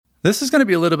This is going to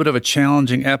be a little bit of a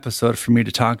challenging episode for me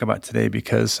to talk about today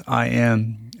because I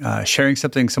am sharing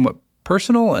something somewhat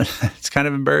personal and it's kind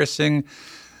of embarrassing,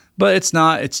 but it's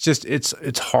not. It's just, it's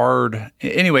hard.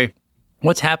 Anyway,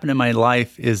 what's happened in my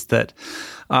life is that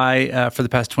I, for the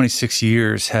past 26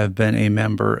 years, have been a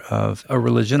member of a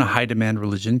religion, a high-demand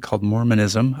religion called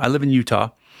Mormonism. I live in Utah.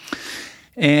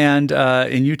 And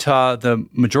in Utah, the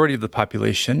majority of the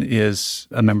population is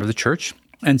a member of the church.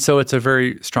 And so it's a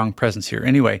very strong presence here.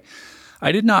 Anyway,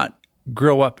 I did not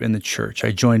grow up in the church.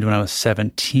 I joined when I was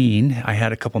 17. I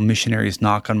had a couple missionaries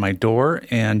knock on my door,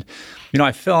 and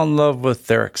I fell in love with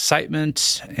their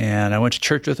excitement, and I went to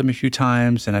church with them a few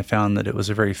times, and I found that it was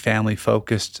a very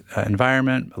family-focused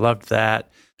environment. I loved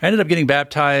that. I ended up getting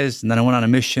baptized, and then I went on a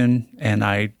mission, and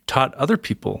I taught other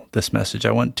people this message.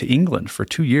 I went to England for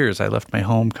 2 years. I left my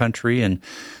home country, and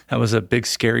that was a big,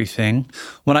 scary thing.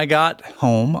 When I got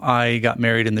home, I got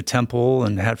married in the temple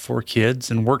and had 4 kids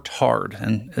and worked hard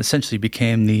and essentially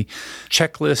became the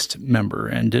checklist member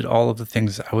and did all of the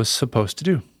things I was supposed to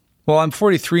do. Well, I'm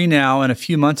 43 now, and a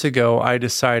few months ago, I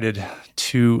decided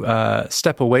to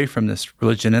step away from this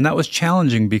religion, and that was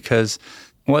challenging because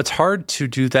it's hard to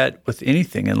do that with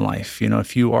anything in life.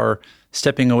 If you are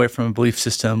stepping away from a belief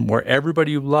system where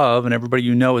everybody you love and everybody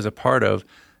you know is a part of,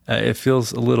 it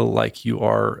feels a little like you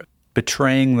are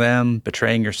betraying them,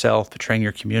 betraying yourself, betraying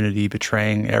your community,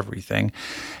 betraying everything.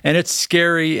 And it's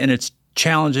scary and it's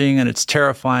challenging and it's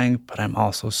terrifying, but I'm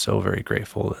also so very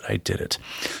grateful that I did it.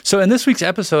 So in this week's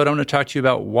episode, I'm going to talk to you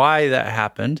about why that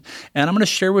happened, and I'm going to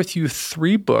share with you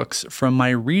 3 books from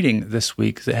my reading this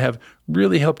week that have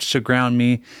really helped to ground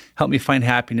me, help me find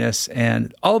happiness,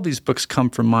 and all of these books come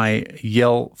from my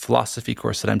Yale philosophy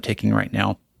course that I'm taking right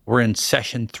now. We're in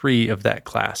session 3 of that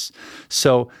class.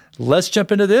 So let's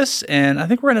jump into this, and I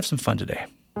think we're going to have some fun today.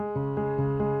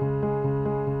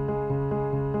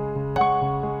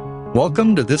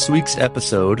 Welcome to this week's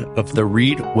episode of the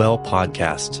Read Well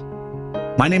podcast.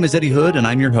 My name is Eddie Hood, and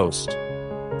I'm your host,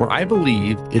 where I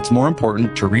believe it's more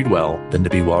important to read well than to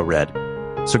be well read.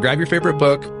 So grab your favorite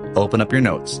book, open up your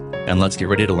notes, and let's get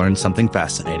ready to learn something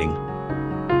fascinating.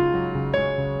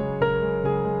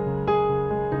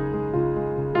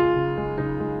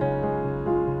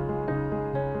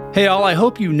 Hey all, I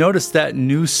hope you noticed that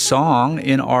new song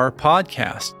in our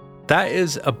podcast. That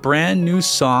is a brand new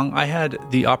song. I had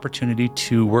the opportunity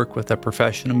to work with a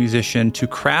professional musician to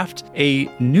craft a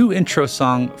new intro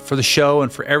song for the show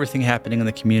and for everything happening in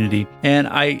the community. And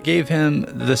I gave him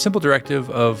the simple directive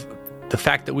of the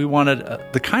fact that we wanted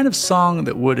the kind of song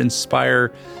that would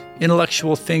inspire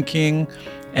intellectual thinking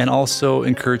and also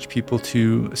encourage people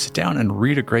to sit down and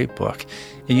read a great book.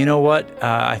 And you know what?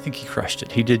 I think he crushed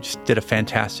it. He did a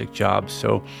fantastic job.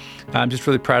 So I'm just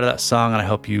really proud of that song, and I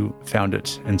hope you found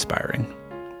it inspiring.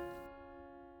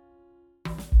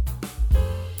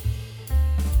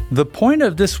 The point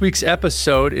of this week's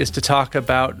episode is to talk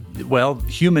about,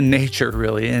 human nature,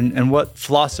 really, and what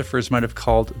philosophers might have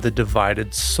called the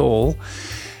divided soul.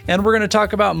 And we're going to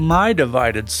talk about my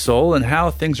divided soul and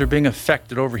how things are being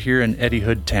affected over here in Eddie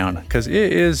Hood Town. Because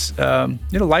it is,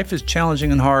 life is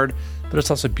challenging and hard, but it's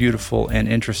also beautiful and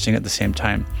interesting at the same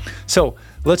time. So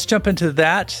let's jump into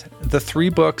that, the 3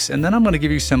 books, and then I'm going to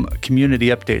give you some community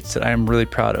updates that I am really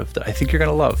proud of that I think you're going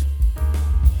to love.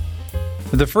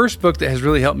 The first book that has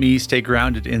really helped me stay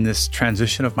grounded in this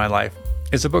transition of my life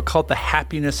is a book called The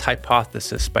Happiness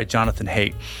Hypothesis by Jonathan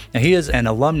Haidt. Now, he is an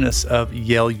alumnus of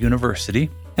Yale University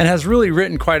and has really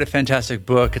written quite a fantastic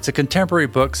book. It's a contemporary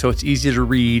book, so it's easy to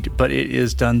read, but it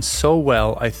is done so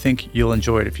well, I think you'll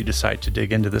enjoy it if you decide to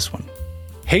dig into this one.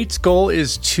 Haidt's goal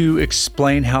is to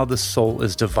explain how the soul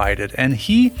is divided, and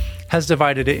he has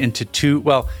divided it into 2,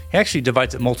 he actually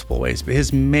divides it multiple ways, but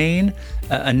his main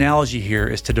analogy here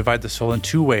is to divide the soul in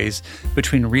 2 ways,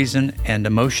 between reason and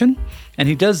emotion, and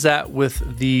he does that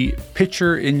with the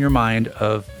picture in your mind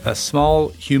of a small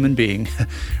human being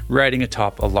riding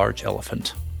atop a large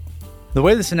elephant. The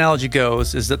way this analogy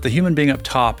goes is that the human being up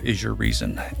top is your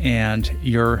reason, and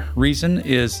your reason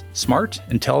is smart,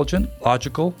 intelligent,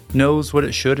 logical, knows what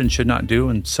it should and should not do,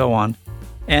 and so on,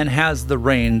 and has the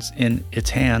reins in its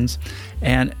hands,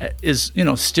 and is,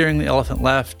 steering the elephant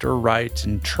left or right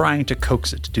and trying to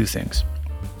coax it to do things.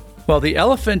 Well, the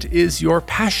elephant is your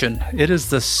passion. It is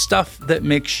the stuff that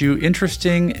makes you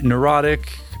interesting,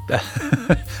 neurotic,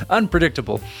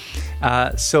 unpredictable.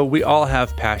 So we all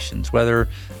have passions, whether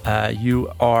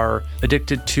you are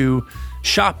addicted to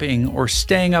shopping or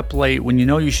staying up late when you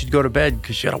know you should go to bed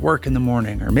because you got to work in the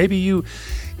morning, or maybe you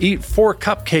eat 4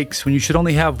 cupcakes when you should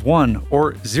only have 1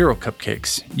 or 0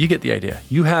 cupcakes. You get the idea.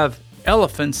 You have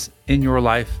elephants in your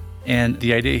life, and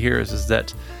the idea here is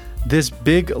that this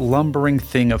big lumbering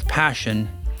thing of passion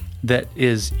that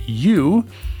is you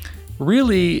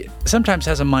really sometimes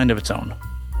has a mind of its own.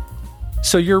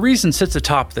 So your reason sits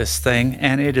atop this thing,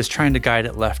 and it is trying to guide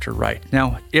it left or right.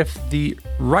 Now, if the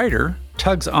rider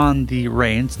tugs on the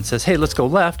reins and says, hey, let's go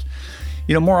left,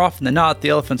 more often than not, the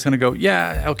elephant's going to go,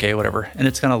 yeah, okay, whatever. And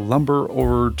it's going to lumber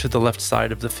over to the left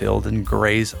side of the field and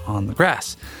graze on the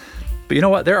grass. But you know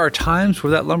what? There are times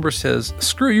where that lumber says,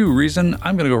 screw you, reason,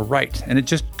 I'm going to go right. And it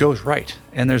just goes right.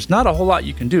 And there's not a whole lot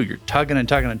you can do. You're tugging and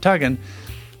tugging and tugging.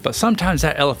 But sometimes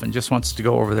that elephant just wants to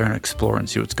go over there and explore and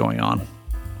see what's going on.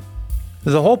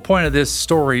 The whole point of this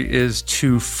story is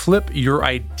to flip your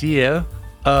idea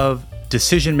of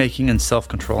decision-making and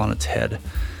self-control on its head.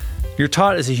 You're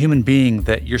taught as a human being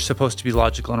that you're supposed to be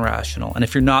logical and rational, and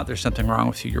if you're not, there's something wrong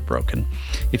with you, you're broken.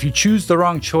 If you choose the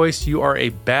wrong choice, you are a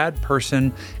bad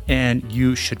person, and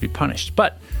you should be punished.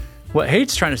 But what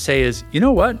Haid's trying to say is, you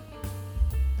know what?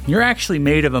 You're actually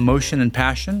made of emotion and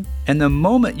passion, and the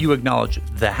moment you acknowledge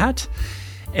that,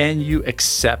 and you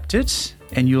accept it,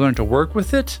 and you learn to work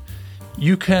with it,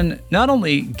 you can not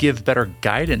only give better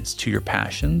guidance to your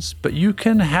passions, but you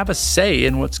can have a say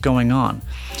in what's going on.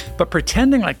 But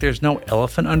pretending like there's no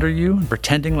elephant under you, and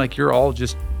pretending like you're all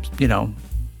just,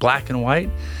 black and white,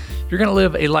 you're going to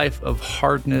live a life of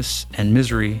hardness and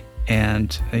misery,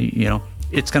 and,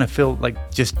 it's going to feel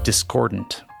like just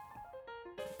discordant.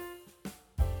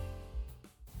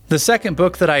 The second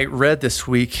book that I read this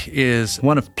week is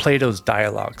one of Plato's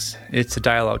dialogues. It's a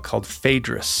dialogue called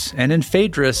Phaedrus. And in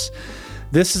Phaedrus,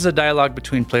 this is a dialogue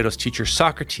between Plato's teacher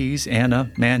Socrates and a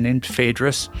man named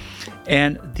Phaedrus.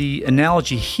 And the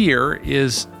analogy here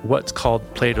is what's called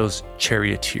Plato's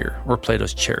charioteer, or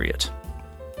Plato's chariot.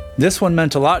 This one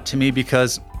meant a lot to me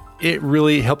because it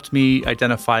really helped me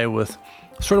identify with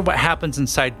sort of what happens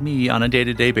inside me on a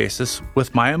day-to-day basis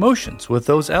with my emotions, with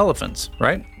those elephants,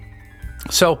 right?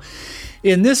 So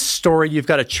in this story, you've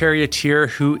got a charioteer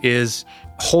who is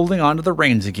holding onto the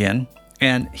reins again,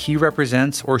 and he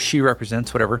represents, or she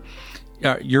represents, whatever,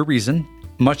 your reason,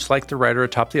 much like the rider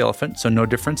atop the elephant, so no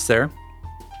difference there.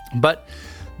 But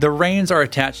the reins are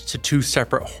attached to two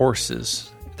separate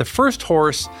horses. The first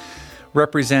horse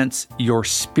represents your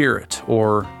spirit,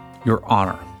 or your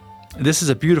honor. This is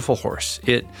a beautiful horse.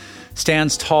 It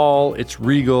stands tall, it's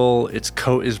regal, its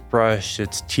coat is brushed,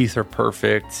 its teeth are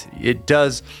perfect. It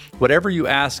does whatever you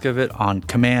ask of it on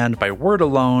command by word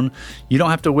alone. You don't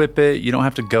have to whip it, you don't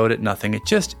have to goad it, nothing. It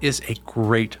just is a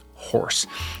great horse.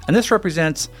 And this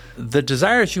represents the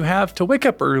desires you have to wake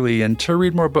up early and to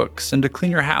read more books and to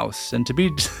clean your house and to be,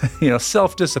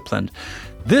 self-disciplined.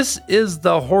 This is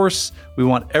the horse we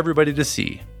want everybody to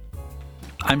see.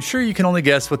 I'm sure you can only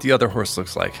guess what the other horse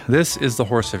looks like. This is the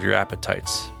horse of your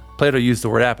appetites. Plato used the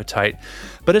word appetite,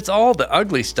 but it's all the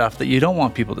ugly stuff that you don't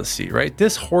want people to see, right?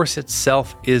 This horse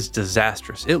itself is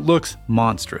disastrous. It looks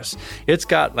monstrous. It's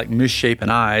got like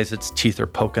misshapen eyes. Its teeth are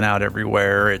poking out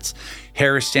everywhere. Its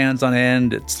hair stands on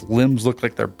end. Its limbs look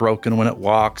like they're broken when it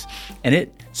walks, and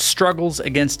it struggles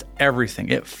against everything.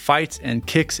 It fights and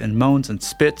kicks and moans and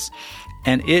spits,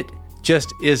 and it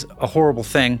just is a horrible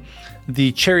thing.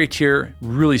 The charioteer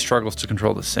really struggles to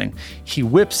control this thing. He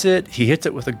whips it, he hits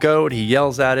it with a goad, he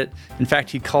yells at it. In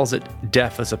fact, he calls it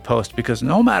deaf as a post because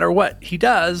no matter what he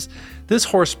does, this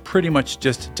horse pretty much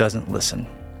just doesn't listen.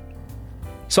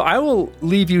 So I will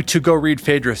leave you to go read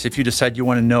Phaedrus if you decide you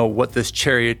want to know what this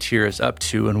charioteer is up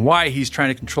to and why he's trying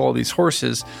to control these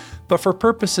horses. But for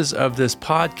purposes of this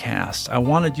podcast, I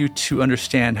wanted you to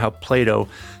understand how Plato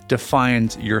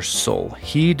defines your soul.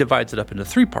 He divides it up into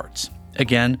three parts.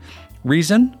 Again,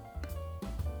 reason,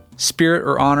 spirit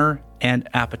or honor, and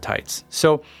appetites.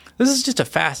 So this is just a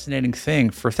fascinating thing.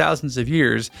 For thousands of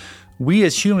years, we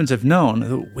as humans have known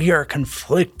that we are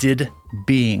conflicted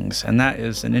beings, and that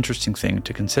is an interesting thing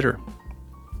to consider.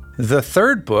 The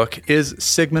third book is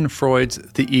Sigmund Freud's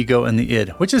The Ego and the Id,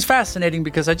 which is fascinating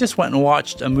because I just went and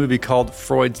watched a movie called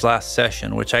Freud's Last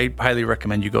Session, which I highly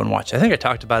recommend you go and watch. I think I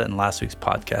talked about it in last week's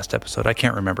podcast episode. I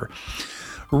can't remember.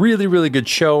 Really, really good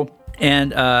show.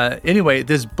 And anyway,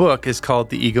 this book is called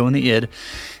The Ego and the Id,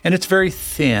 and it's very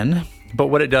thin, but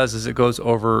what it does is it goes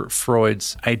over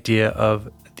Freud's idea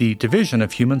of the division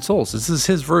of human souls. This is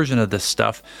his version of this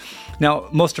stuff. Now,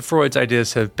 most of Freud's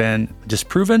ideas have been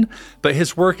disproven, but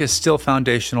his work is still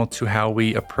foundational to how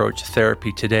we approach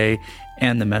therapy today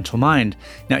and the mental mind.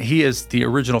 Now, he is the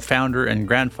original founder and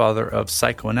grandfather of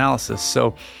psychoanalysis,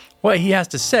 so what he has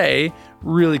to say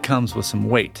really comes with some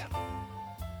weight.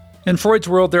 In Freud's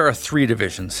world, there are three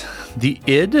divisions: the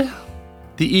id,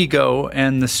 the ego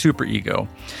and the superego.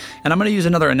 And I'm going to use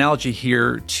another analogy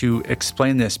here to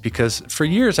explain this because for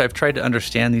years I've tried to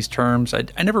understand these terms. I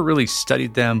never really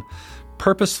studied them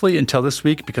purposefully until this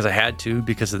week because I had to,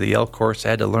 because of the Yale course. I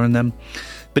had to learn them.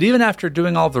 But even after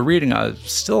doing all the reading, I was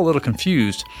still a little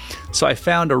confused. So I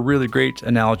found a really great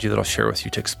analogy that I'll share with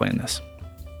you to explain this.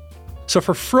 So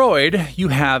for Freud, you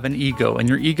have an ego, and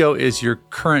your ego is your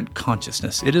current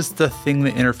consciousness. It is the thing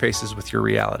that interfaces with your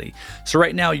reality. So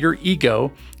right now, your ego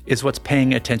is what's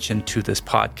paying attention to this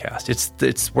podcast.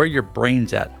 It's where your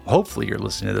brain's at. Hopefully, you're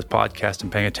listening to this podcast and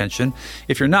paying attention.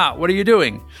 If you're not, what are you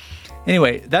doing?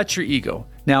 Anyway, that's your ego.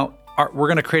 Now, we're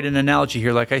going to create an analogy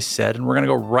here, like I said, and we're going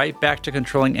to go right back to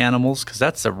controlling animals because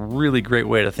that's a really great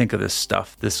way to think of this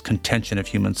stuff, this contention of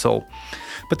human soul.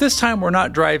 But this time, we're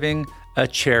not driving a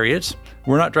chariot.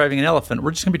 We're not driving an elephant.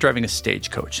 We're just going to be driving a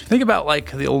stagecoach. Think about like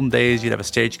the olden days, you'd have a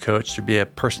stagecoach. There'd be a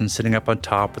person sitting up on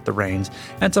top with the reins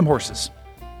and some horses.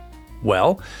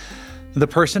 Well, the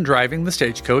person driving the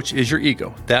stagecoach is your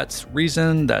ego. That's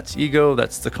reason, that's ego,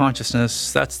 that's the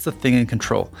consciousness, that's the thing in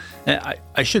control. And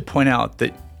I should point out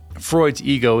that Freud's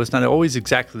ego is not always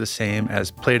exactly the same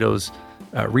as Plato's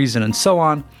reason and so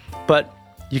on, but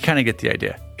you kind of get the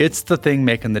idea. It's the thing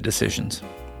making the decisions.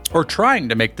 Or trying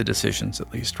to make the decisions,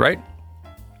 at least, right?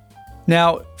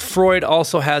 Now, Freud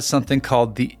also has something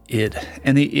called the id,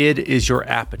 and the id is your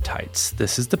appetites.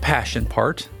 This is the passion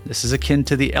part. This is akin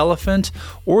to the elephant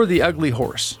or the ugly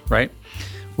horse, right?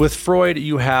 With Freud,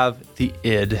 you have the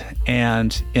id,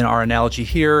 and in our analogy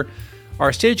here,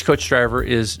 our stagecoach driver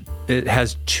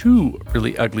has two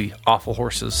really ugly, awful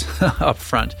horses up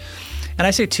front. And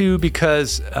I say two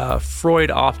because Freud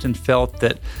often felt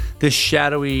that this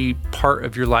shadowy part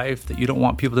of your life that you don't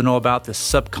want people to know about, this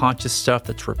subconscious stuff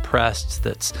that's repressed,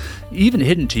 that's even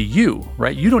hidden to you,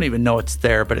 right? You don't even know it's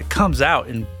there, but it comes out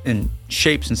in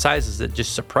shapes and sizes that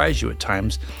just surprise you at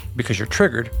times because you're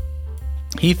triggered.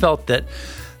 He felt that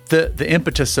the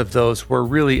impetus of those were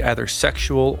really either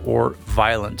sexual or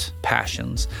violent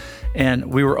passions.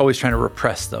 And we were always trying to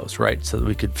repress those, right? So that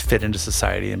we could fit into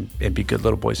society and be good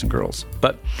little boys and girls.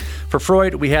 But for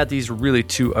Freud, we had these really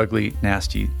two ugly,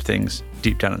 nasty things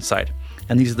deep down inside.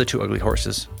 And these are the two ugly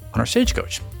horses on our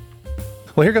stagecoach.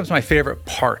 Well, here comes my favorite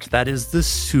part. That is the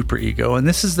superego. And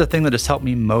this is the thing that has helped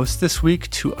me most this week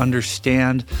to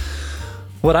understand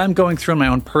what I'm going through in my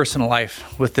own personal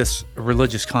life with this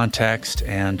religious context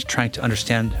and trying to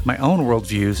understand my own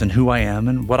worldviews and who I am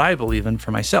and what I believe in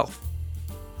for myself.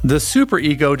 The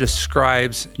superego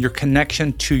describes your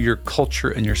connection to your culture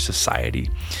and your society.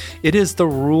 It is the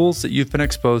rules that you've been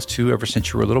exposed to ever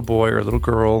since you were a little boy or a little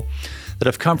girl that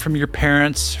have come from your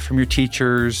parents, from your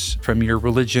teachers, from your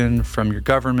religion, from your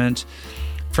government,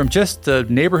 from just the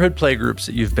neighborhood playgroups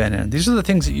that you've been in. These are the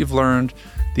things that you've learned.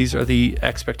 These are the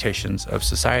expectations of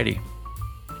society.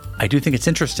 I do think it's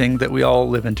interesting that we all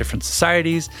live in different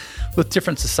societies with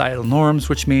different societal norms,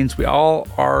 which means we all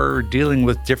are dealing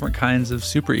with different kinds of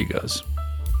superegos.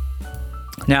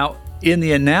 Now, in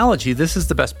the analogy, this is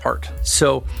the best part.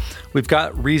 So we've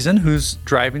got reason, who's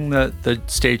driving the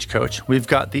stagecoach. We've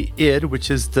got the id,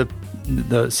 which is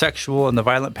the sexual and the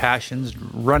violent passions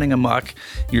running amok.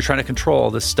 You're trying to control all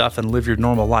this stuff and live your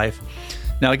normal life.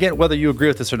 Now, again, whether you agree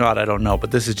with this or not, I don't know,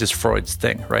 but this is just Freud's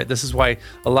thing, right? This is why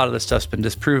a lot of this stuff's been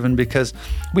disproven because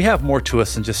we have more to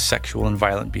us than just sexual and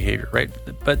violent behavior, right?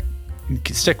 But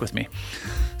stick with me.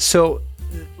 So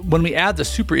when we add the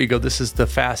superego, this is the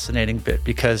fascinating bit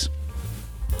because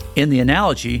in the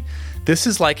analogy, this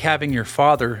is like having your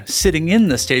father sitting in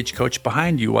the stagecoach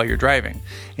behind you while you're driving.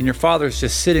 And your father's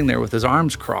just sitting there with his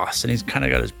arms crossed and he's kind of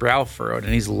got his brow furrowed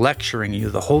and he's lecturing you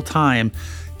the whole time,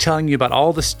 telling you about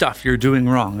all the stuff you're doing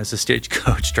wrong as a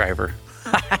stagecoach driver.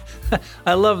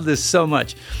 I love this so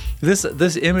much.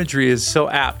 This imagery is so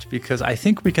apt because I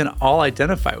think we can all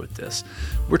identify with this.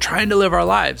 We're trying to live our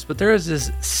lives, but there is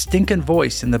this stinking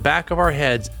voice in the back of our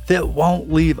heads that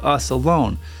won't leave us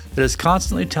alone, that is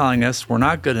constantly telling us we're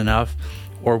not good enough,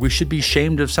 or we should be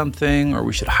ashamed of something, or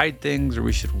we should hide things, or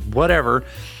we should whatever.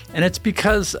 And it's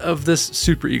because of this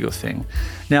superego thing.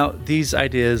 Now, these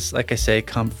ideas, like I say,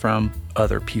 come from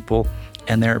other people,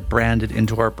 and they're branded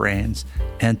into our brains.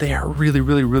 And they are really,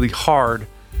 really, really hard,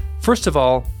 first of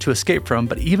all, to escape from,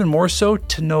 but even more so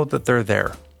to know that they're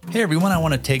there. Hey everyone, I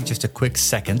want to take just a quick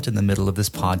second in the middle of this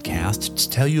podcast to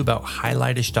tell you about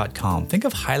highlightish.com. Think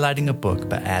of highlighting a book,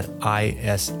 but add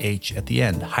ISH at the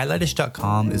end.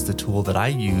 Highlightish.com is the tool that I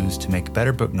use to make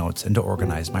better book notes and to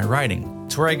organize my writing.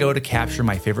 It's where I go to capture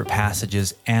my favorite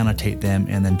passages, annotate them,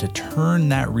 and then to turn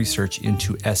that research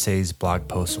into essays, blog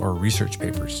posts, or research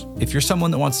papers. If you're someone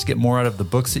that wants to get more out of the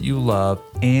books that you love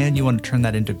and you want to turn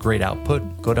that into great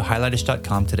output, go to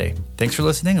highlightish.com today. Thanks for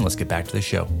listening, and let's get back to the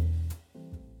show.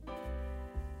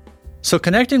 So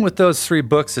connecting with those 3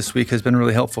 books this week has been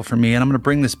really helpful for me, and I'm going to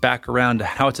bring this back around to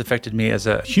how it's affected me as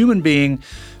a human being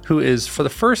who is, for the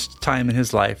first time in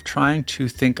his life, trying to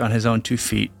think on his own 2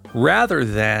 feet, rather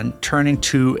than turning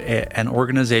to an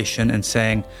organization and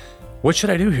saying, what should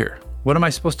I do here? What am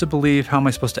I supposed to believe? How am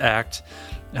I supposed to act?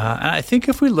 And I think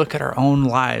if we look at our own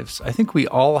lives, I think we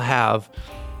all have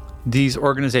these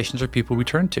organizations or people we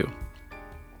turn to.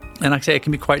 And like I say, it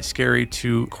can be quite scary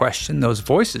to question those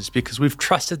voices because we've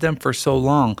trusted them for so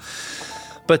long.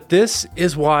 But this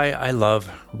is why I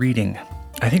love reading.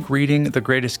 I think reading, the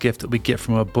greatest gift that we get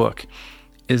from a book,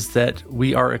 is that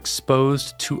we are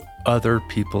exposed to other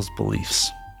people's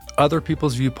beliefs, other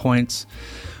people's viewpoints.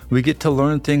 We get to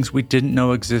learn things we didn't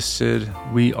know existed.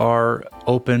 We are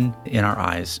open in our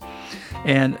eyes.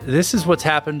 And this is what's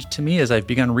happened to me as I've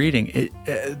begun reading.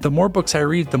 The more books I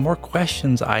read, the more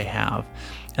questions I have.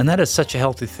 And that is such a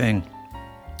healthy thing.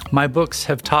 My books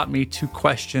have taught me to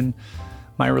question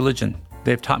my religion.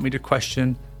 They've taught me to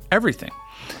question everything.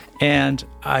 And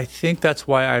I think that's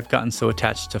why I've gotten so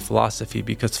attached to philosophy,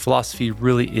 because philosophy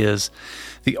really is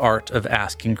the art of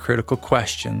asking critical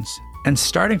questions and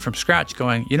starting from scratch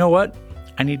going, you know what?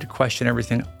 I need to question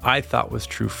everything I thought was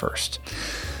true first.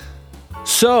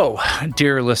 So,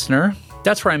 dear listener,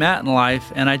 that's where I'm at in life.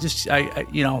 And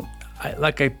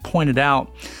like I pointed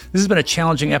out, this has been a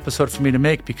challenging episode for me to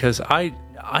make because I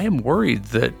am worried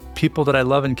that people that I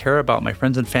love and care about, my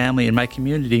friends and family and my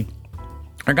community,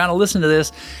 are going to listen to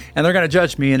this and they're going to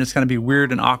judge me and it's going to be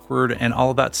weird and awkward and all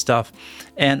of that stuff.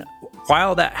 And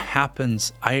while that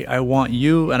happens, I want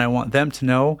you and I want them to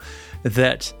know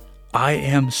that I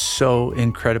am so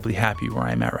incredibly happy where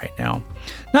I'm at right now.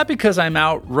 Not because I'm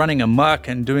out running amok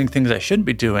and doing things I shouldn't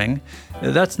be doing.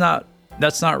 That's not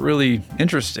really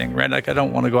interesting, right? Like, I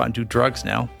don't want to go out and do drugs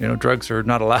now. Drugs are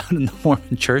not allowed in the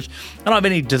Mormon church. I don't have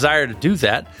any desire to do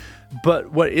that.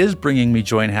 But what is bringing me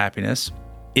joy and happiness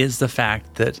is the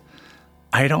fact that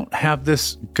I don't have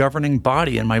this governing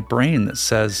body in my brain that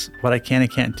says what I can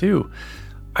and can't do.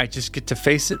 I just get to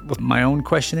face it with my own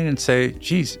questioning and say,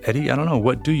 geez, Eddie, I don't know.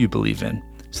 What do you believe in?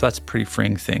 So that's a pretty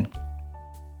freeing thing.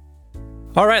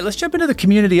 All right, let's jump into the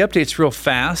community updates real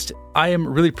fast. I am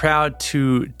really proud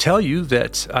to tell you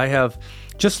that I have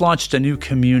just launched a new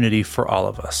community for all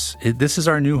of us. This is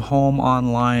our new home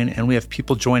online, and we have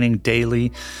people joining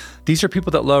daily. These are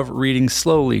people that love reading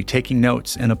slowly, taking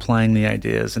notes, and applying the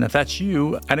ideas. And if that's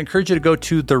you, I'd encourage you to go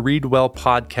to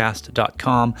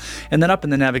thereadwellpodcast.com, and then up in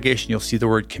the navigation, you'll see the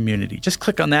word community. Just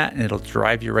click on that, and it'll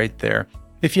drive you right there.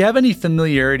 If you have any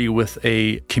familiarity with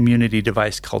a community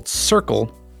device called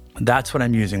Circle, that's what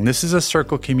I'm using. This is a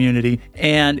Circle community,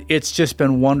 and it's just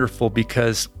been wonderful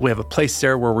because we have a place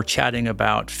there where we're chatting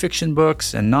about fiction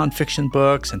books and nonfiction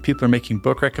books, and people are making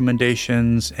book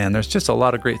recommendations, and there's just a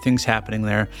lot of great things happening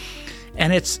there.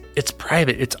 And it's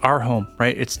private. It's our home,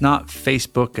 right? It's not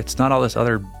Facebook. It's not all this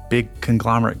other big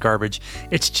conglomerate garbage.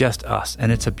 It's just us,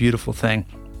 and it's a beautiful thing.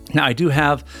 Now, I do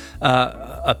have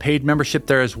a paid membership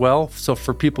there as well. So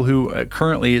for people who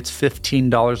currently it's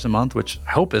 $15 a month, which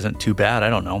I hope isn't too bad. I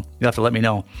don't know. You'll have to let me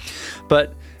know.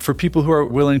 But for people who are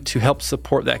willing to help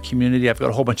support that community, I've got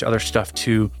a whole bunch of other stuff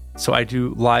too. So I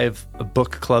do live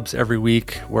book clubs every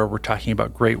week where we're talking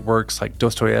about great works like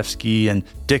Dostoevsky and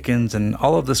Dickens and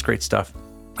all of this great stuff.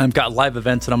 I've got live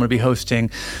events that I'm going to be hosting,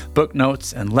 book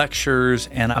notes and lectures,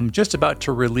 and I'm just about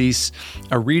to release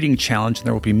a reading challenge, and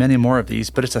there will be many more of these,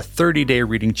 but it's a 30-day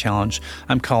reading challenge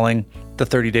I'm calling the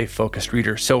 30-Day Focused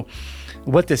Reader. So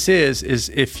what this is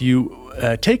if you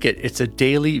take it, it's a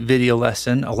daily video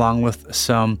lesson along with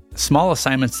some small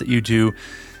assignments that you do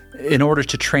in order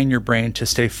to train your brain to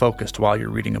stay focused while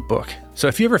you're reading a book. So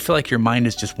if you ever feel like your mind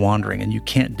is just wandering and you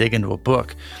can't dig into a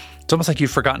book, it's almost like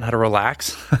you've forgotten how to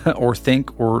relax or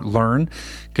think or learn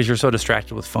because you're so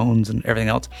distracted with phones and everything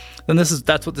else, then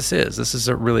that's what this is. This is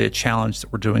really a challenge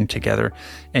that we're doing together.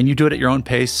 And you do it at your own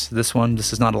pace. This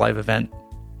is not a live event.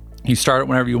 You start it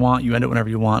whenever you want, you end it whenever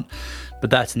you want, but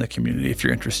that's in the community if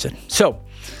you're interested. So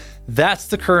that's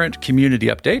the current community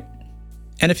update.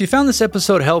 And if you found this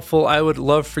episode helpful, I would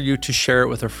love for you to share it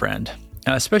with a friend,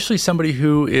 especially somebody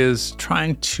who is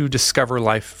trying to discover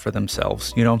life for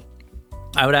themselves.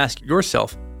 I would ask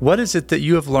yourself, What is it that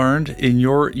you have learned in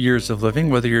your years of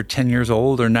living, whether you're 10 years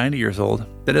old or 90 years old,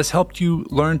 that has helped you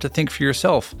learn to think for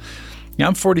yourself?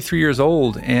 I'm 43 years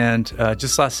old, and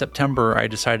just last September, I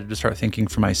decided to start thinking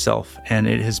for myself. And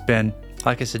it has been,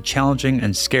 like I said, challenging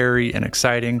and scary and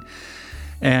exciting.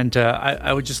 And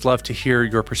I would just love to hear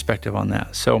your perspective on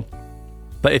that.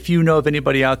 But if you know of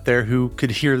anybody out there who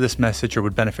could hear this message or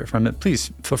would benefit from it,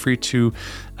 please feel free to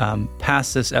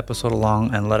pass this episode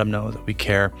along and let them know that we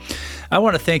care. I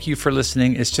want to thank you for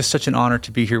listening. It's just such an honor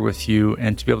to be here with you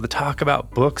and to be able to talk about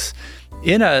books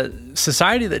in a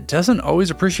society that doesn't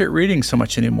always appreciate reading so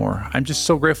much anymore. I'm just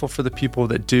so grateful for the people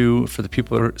that do, for the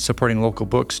people that are supporting local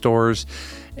bookstores,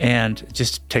 and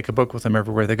just take a book with them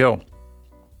everywhere they go.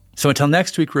 So until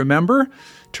next week, remember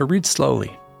to read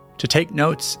slowly, to take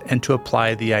notes, and to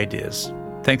apply the ideas.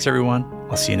 Thanks, everyone.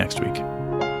 I'll see you next week.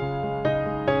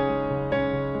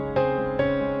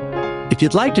 If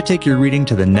you'd like to take your reading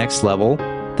to the next level,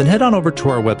 then head on over to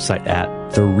our website at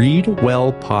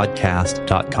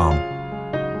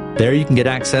thereadwellpodcast.com. There you can get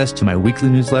access to my weekly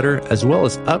newsletter as well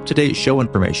as up-to-date show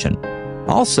information.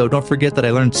 Also, don't forget that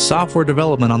I learned software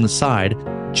development on the side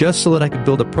just so that I could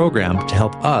build a program to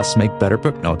help us make better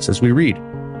book notes as we read.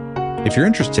 If you're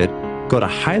interested, go to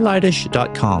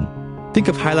highlightish.com. Think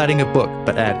of highlighting a book,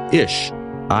 but add ish,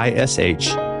 I-S-H,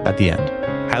 at the end.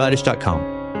 highlightish.com.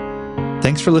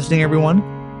 Thanks for listening, everyone,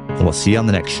 and we'll see you on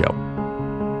the next show.